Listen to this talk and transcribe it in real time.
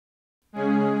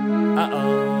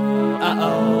Uh-oh,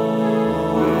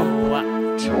 uh-oh, what?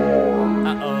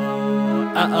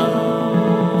 Uh-oh,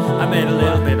 uh-oh, I made a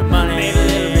little bit of money, I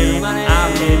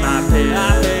paid my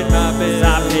bills,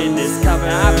 I paid this cover, I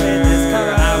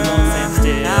won't stand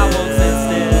still, now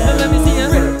let me see ya.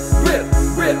 Rip,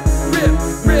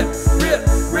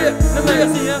 now let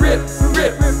me see ya.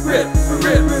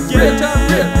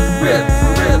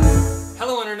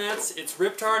 Hello internets, it's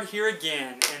Riptard here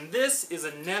again, and this is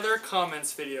another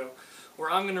comments video where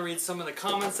I'm going to read some of the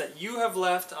comments that you have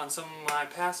left on some of my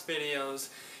past videos,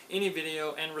 any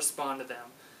video, and respond to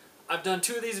them. I've done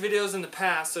 2 of these videos in the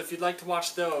past, so if you'd like to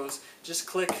watch those, just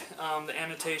click the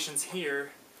annotations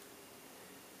here.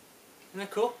 Isn't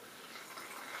that cool?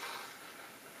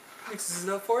 Mixes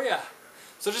it up for ya.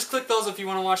 So just click those if you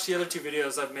want to watch the other 2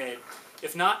 videos I've made.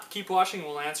 If not, keep watching,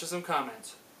 we'll answer some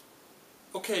comments.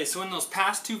 Okay, so in those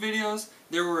past 2 videos,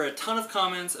 there were a ton of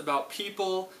comments about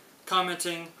people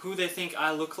commenting who they think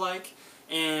I look like,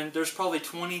 and there's probably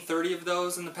 20-30 of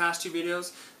those in the past 2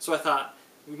 videos, so I thought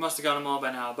we must have got them all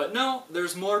by now. But no,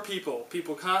 there's more people.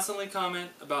 People constantly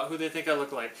comment about who they think I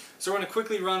look like. So we're going to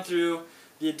quickly run through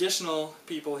the additional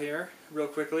people here real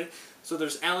quickly. So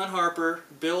there's Alan Harper,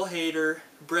 Bill Hader,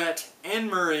 Brett, and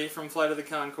Murray from Flight of the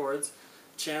Conchords,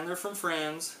 Chandler from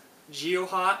Friends,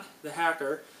 GeoHot, the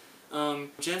hacker,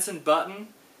 Jensen Button,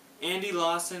 Andy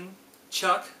Lawson,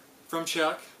 Chuck from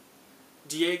Chuck,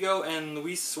 Diego and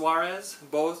Luis Suarez,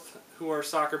 both who are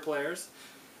soccer players,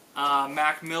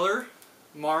 Mac Miller,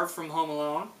 Marv from Home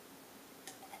Alone,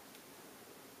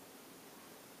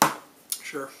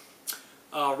 sure,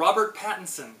 Robert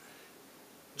Pattinson,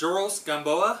 Joros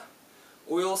Gamboa,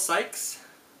 Oil Sykes,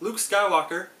 Luke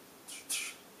Skywalker,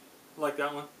 I like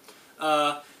that one,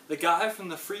 the guy from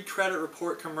the Free Credit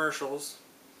Report commercials,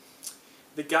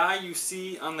 the guy you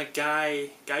see on the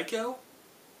Geico.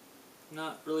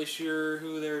 Not really sure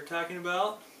who they're talking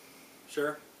about.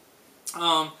 Sure.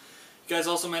 You guys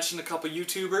also mentioned a couple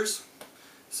YouTubers.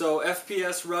 So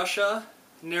FPS Russia,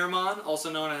 Nerman,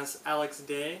 also known as Alex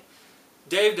Day,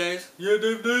 Dave Days, yeah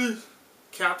Dave Days,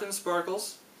 Captain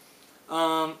Sparkles.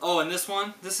 Oh, and this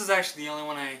one. This is actually the only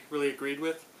one I really agreed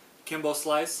with. Kimbo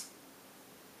Slice.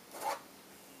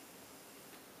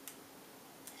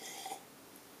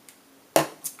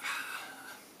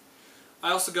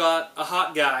 I also got a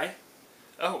hot guy.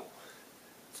 Oh,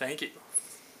 thank you.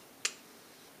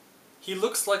 He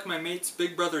looks like my mate's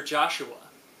big brother Joshua.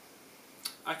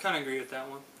 I kind of agree with that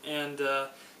one. And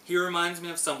he reminds me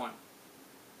of someone.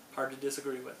 Hard to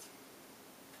disagree with.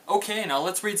 Okay, now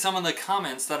let's read some of the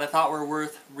comments that I thought were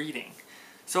worth reading.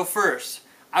 So first,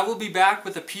 I will be back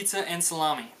with a pizza and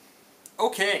salami.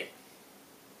 Okay.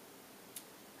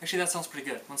 Actually, that sounds pretty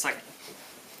good. 1 second.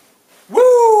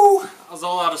 Woo! I was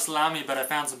all out of salami, but I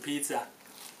found some pizza.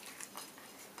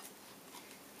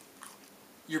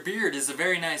 Your beard is a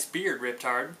very nice beard,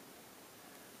 Riptard.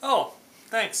 Oh,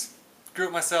 thanks. Grew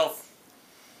it myself.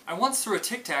 I once threw a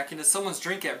Tic Tac into someone's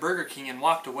drink at Burger King and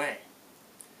walked away.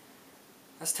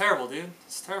 That's terrible, dude.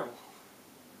 That's terrible.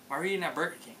 Why are you eating at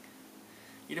Burger King?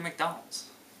 Eat at McDonald's.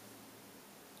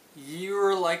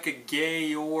 You're like a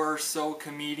gay or so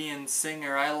comedian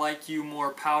singer. I like you,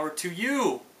 more power to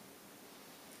you.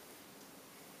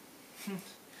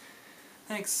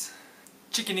 Thanks.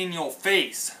 Chicken in your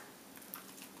face.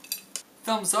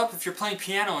 Thumbs up if you're playing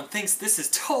piano and thinks this is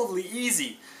totally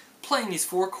easy. Playing these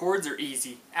 4 chords are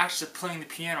easy. Actually playing the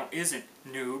piano isn't,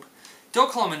 noob.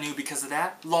 Don't call him a noob because of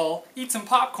that. Lol. Eat some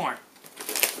popcorn.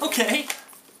 Okay.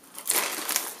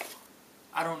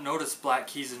 I don't notice black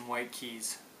keys and white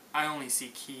keys. I only see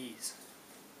keys.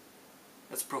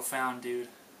 That's profound, dude.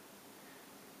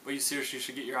 But you seriously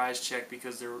should get your eyes checked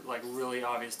because they're like really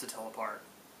obvious to tell apart.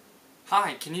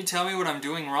 Hi, can you tell me what I'm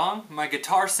doing wrong? My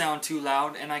guitar sounds too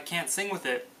loud and I can't sing with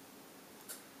it.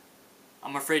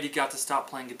 I'm afraid you got to stop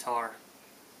playing guitar.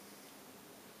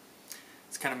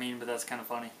 It's kind of mean, but that's kind of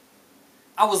funny.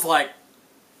 I was like,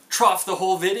 trough the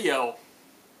whole video.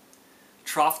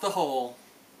 Trough the whole.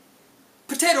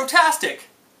 Potato-tastic!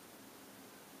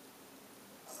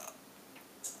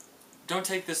 Don't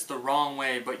take this the wrong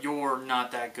way, but you're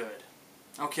not that good.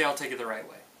 Okay, I'll take it the right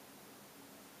way.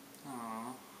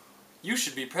 Aww. You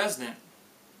should be president.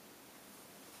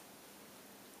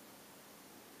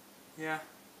 Yeah,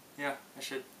 I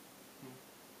should.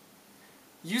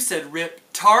 You said Rip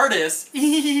TARDIS.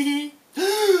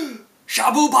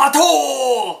 Shabu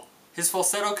Bato! His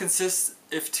falsetto consists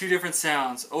of 2 different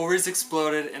sounds. Ovaries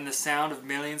exploded and the sound of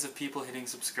millions of people hitting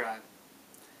subscribe.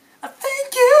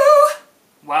 Thank you!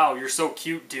 Wow, you're so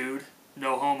cute, dude.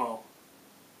 No homo.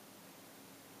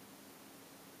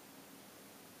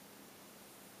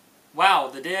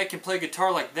 Wow, the day I can play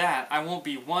guitar like that, I won't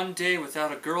be one day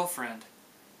without a girlfriend.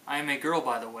 I am a girl,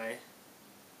 by the way.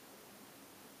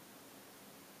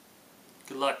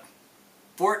 Good luck.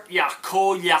 Fort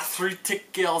Yako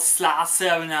Yathritikil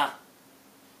Slasevna.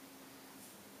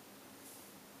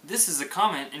 This is a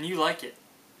comment and you like it.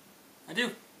 I do.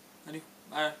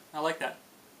 I like that.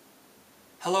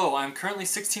 Hello, I'm currently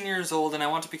 16 years old and I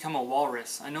want to become a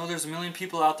walrus. I know there's a million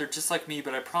people out there just like me,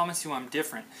 but I promise you I'm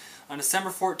different. On December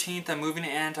 14th, I'm moving to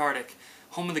Antarctic,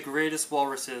 home of the greatest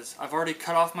walruses. I've already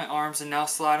cut off my arms and now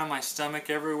slide on my stomach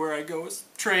everywhere I go. It's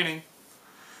training.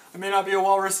 I may not be a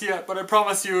walrus yet, but I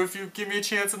promise you, if you give me a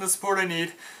chance and the support I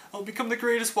need, I'll become the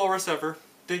greatest walrus ever.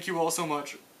 Thank you all so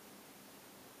much.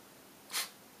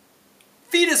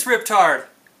 Fetus Riptard!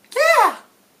 Yeah!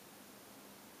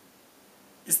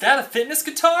 Is that a fitness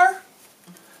guitar?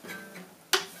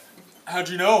 How'd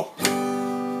you know?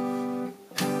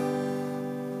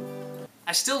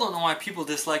 I still don't know why people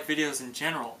dislike videos in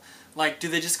general. Like, do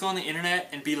they just go on the internet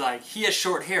and be like, he has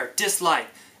short hair, dislike,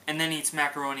 and then eats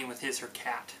macaroni with his or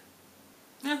cat?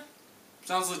 Yeah,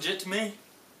 sounds legit to me.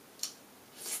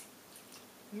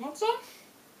 You want some?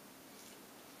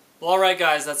 Well, alright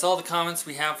guys, that's all the comments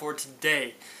we have for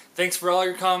today. Thanks for all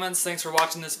your comments, thanks for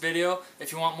watching this video.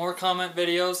 If you want more comment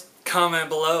videos, comment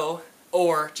below.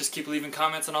 Or just keep leaving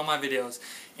comments on all my videos,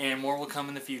 and more will come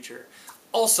in the future.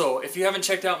 Also, if you haven't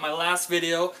checked out my last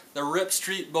video, the Rip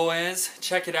Street Boys,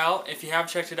 check it out. If you have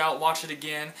checked it out, watch it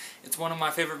again. It's one of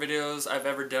my favorite videos I've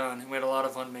ever done, and we had a lot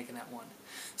of fun making that one.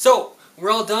 So,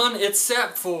 we're all done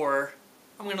except for,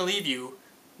 I'm going to leave you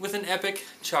with an epic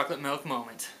chocolate milk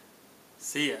moment.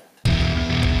 See ya.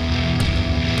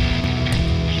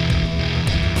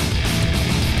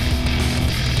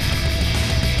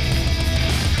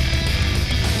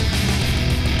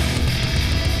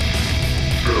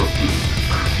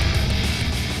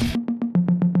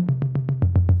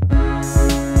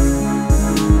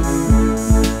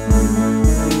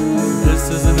 This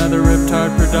is another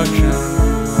Riptide production.